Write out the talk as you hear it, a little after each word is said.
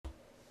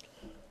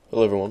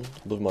Hello everyone,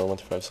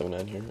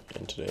 BlueModel1579 here,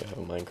 and today I have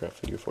a Minecraft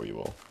video for you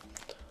all.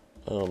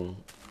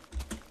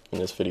 In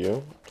this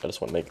video, I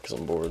just want to make it because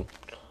I'm bored.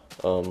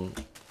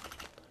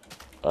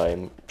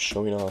 I'm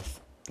showing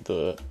off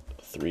the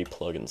 3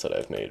 plugins that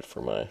I've made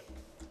for my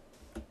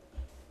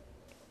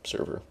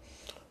server.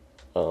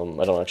 I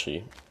don't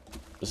actually,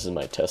 this is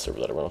my test server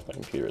that I run off my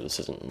computer,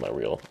 this isn't my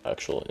real,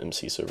 actual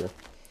MC server.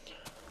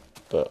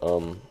 But,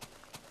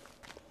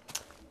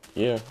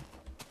 yeah,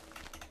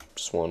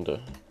 just wanted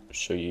to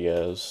show you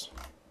guys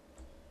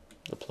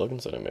the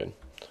plugins that I made.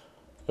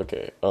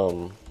 Okay,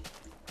 the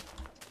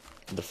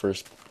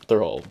first,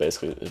 they're all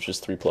basically, it's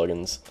just 3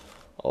 plugins.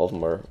 All of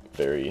them are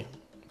very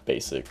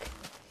basic.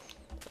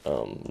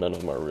 None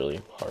of them are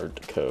really hard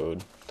to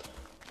code.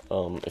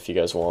 If you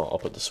guys want, I'll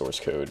put the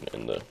source code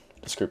in the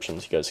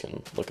descriptions, you guys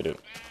can look at it.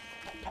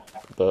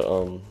 But,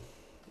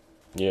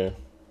 yeah,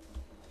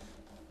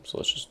 so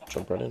let's just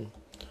jump right in.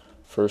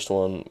 First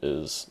one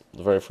is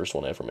the very first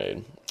one I ever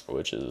made,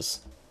 which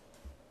is,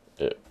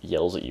 it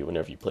yells at you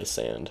whenever you place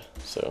sand.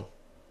 So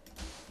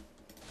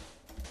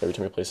every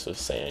time you place a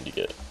sand, you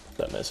get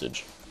that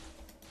message.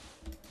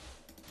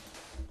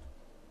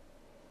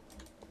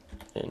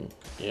 And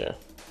yeah,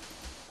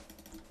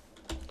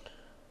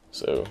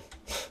 so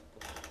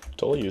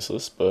totally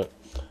useless, but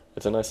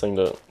it's a nice thing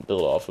to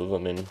build off of. I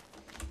mean,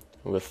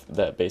 with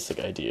that basic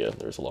idea,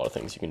 there's a lot of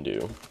things you can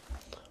do.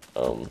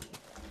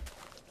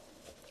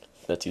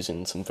 That's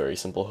using some very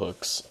simple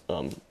hooks.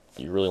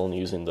 You're really only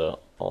using the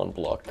on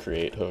block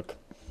create hook.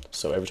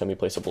 So every time you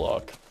place a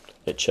block,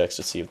 it checks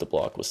to see if the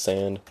block was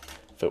sand.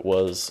 If it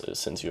was, it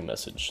sends you a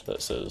message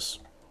that says,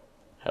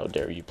 "How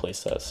dare you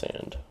place that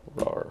sand?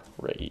 Rawr,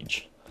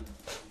 rage."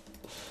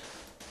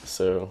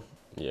 So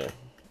yeah,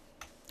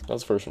 that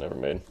was the first one I ever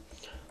made.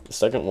 The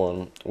second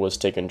one was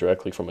taken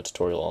directly from a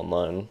tutorial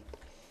online,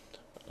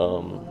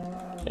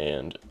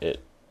 and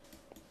it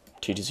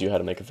teaches you how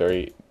to make a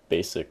very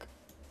basic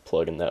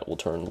plugin that will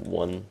turn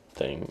one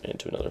thing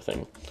into another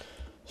thing.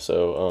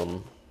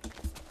 So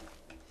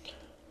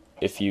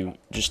if you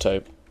just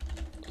type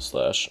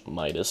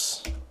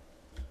 /Midas,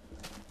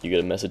 you get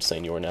a message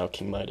saying you are now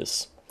King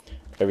Midas.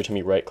 Every time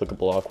you right click a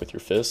block with your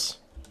fist,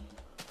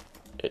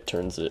 it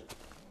turns it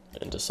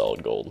into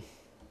solid gold.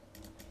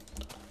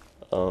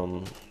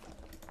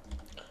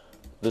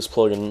 This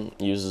plugin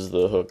uses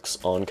the hooks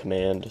on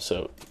command,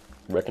 so it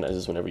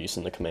recognizes whenever you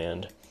send the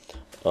command.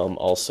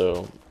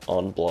 Also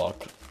on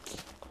block,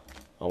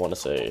 I want to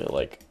say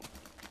like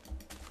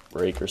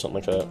break or something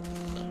like that.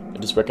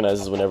 It just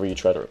recognizes whenever you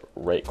try to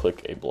right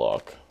click a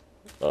block.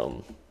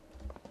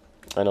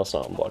 I know it's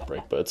not on block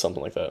break, but it's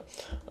something like that.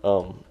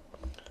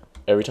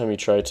 Every time you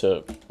try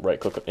to right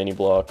click any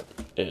block,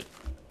 it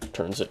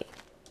turns it.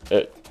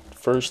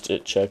 First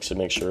it checks to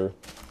make sure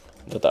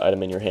that the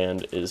item in your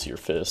hand is your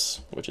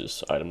fist, which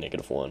is item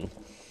 -1.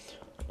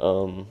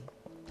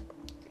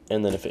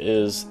 And then if it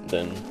is,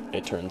 then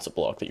it turns the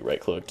block that you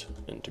right clicked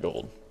into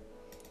gold.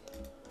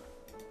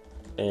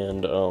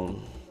 And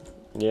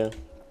yeah,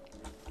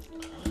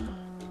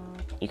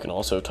 you can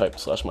also type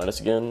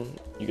 /Midas again.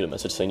 You get a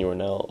message saying you are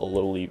now a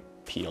lowly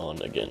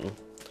peon again.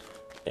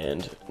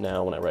 And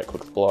now when I right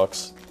click the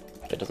blocks,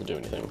 it doesn't do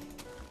anything.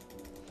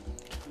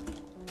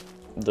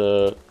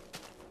 The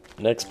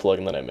next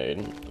plugin that I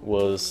made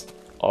was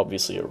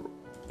obviously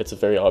it's a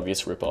very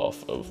obvious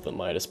ripoff of the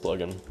Midas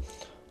plugin.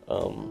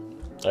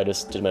 I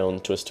just did my own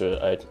twist to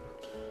it.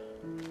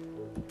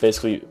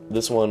 Basically,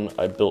 this one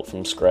I built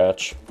from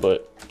scratch,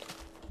 but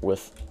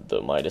with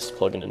the Midas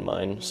plugin in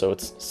mind, so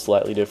it's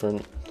slightly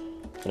different,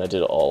 and I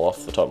did it all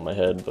off the top of my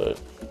head, but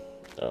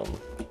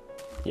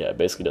yeah, it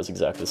basically does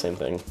exactly the same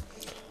thing.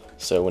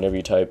 So whenever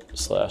you type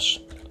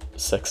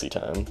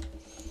 /sexy_time,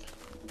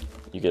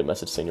 you get a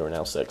message saying you are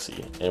now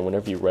sexy, and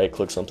whenever you right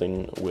click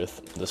something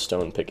with the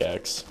stone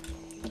pickaxe,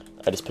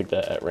 I just picked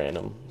that at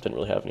random, didn't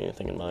really have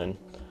anything in mind,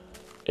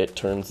 it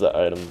turns the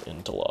item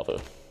into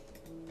lava.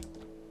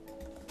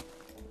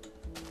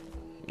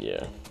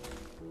 Yeah.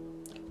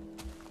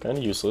 Kind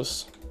of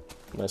useless.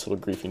 Nice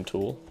little griefing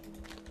tool.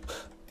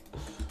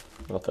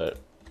 Not that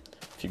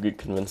if you could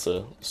convince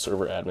a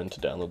server admin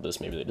to download this,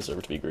 maybe they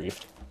deserve to be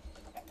griefed.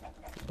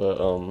 But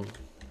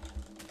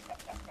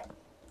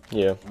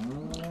yeah.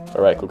 If I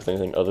right click with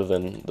anything other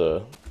than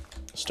the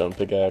stone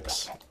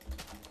pickaxe,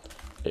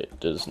 it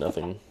does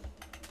nothing.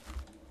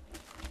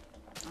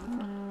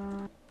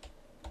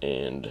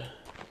 And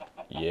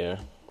yeah,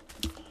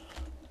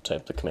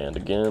 type the command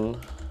again.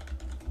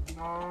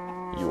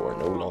 You are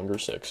no longer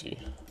sexy.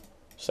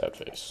 Sad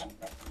face.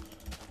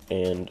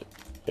 And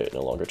it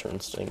no longer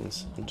turns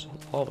things into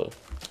lava.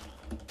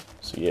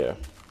 So yeah.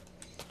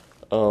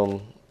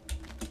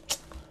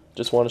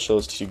 Just want to show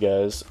this to you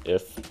guys.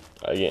 If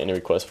I get any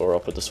requests for it,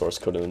 I'll put the source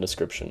code in the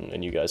description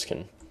and you guys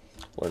can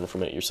learn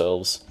from it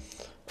yourselves.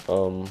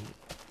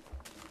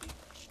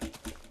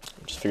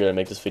 Just figured I'd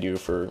make this video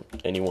for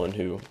anyone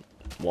who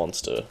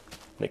wants to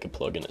make a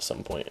plugin at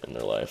some point in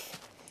their life.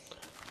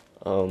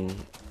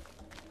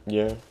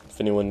 Yeah, if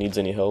anyone needs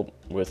any help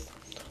with,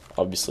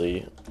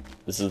 obviously,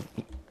 this is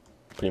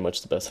pretty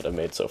much the best that I've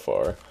made so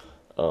far.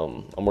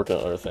 I'm working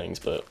on other things,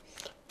 but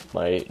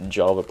my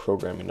Java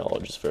programming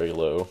knowledge is very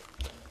low.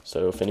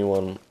 So if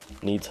anyone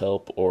needs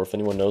help, or if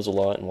anyone knows a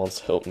lot and wants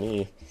to help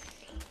me,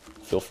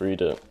 feel free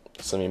to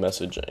send me a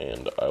message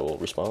and I will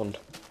respond.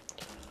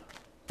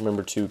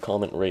 Remember to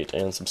comment, rate,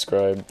 and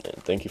subscribe,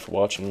 and thank you for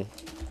watching.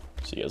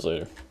 See you guys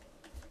later.